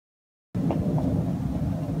Hi,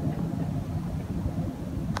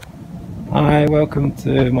 welcome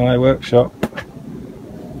to my workshop.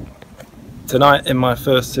 Tonight, in my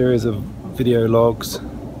first series of video logs,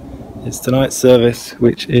 it's tonight's service,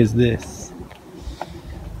 which is this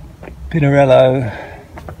Pinarello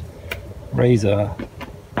Razha.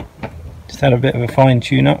 Just had a bit of a fine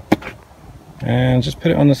tune up and just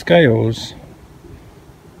put it on the scales,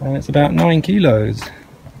 and it's about 9 kilos,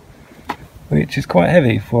 which is quite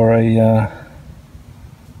heavy for a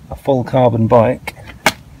full carbon bike.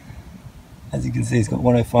 As you can see, it's got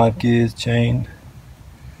 105 gears, chain,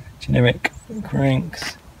 generic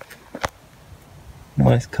cranks,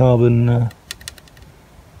 nice carbon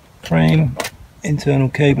frame, internal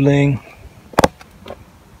cabling,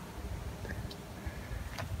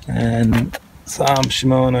 and some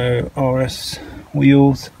Shimano RS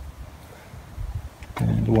wheels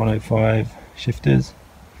and 105 shifters.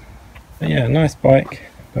 But yeah, nice bike,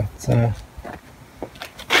 but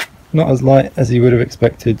not as light as you would have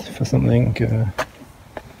expected for something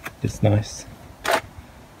this nice.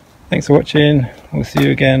 Thanks for watching. We'll see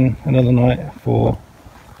you again another night for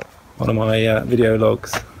one of my video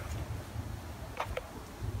logs.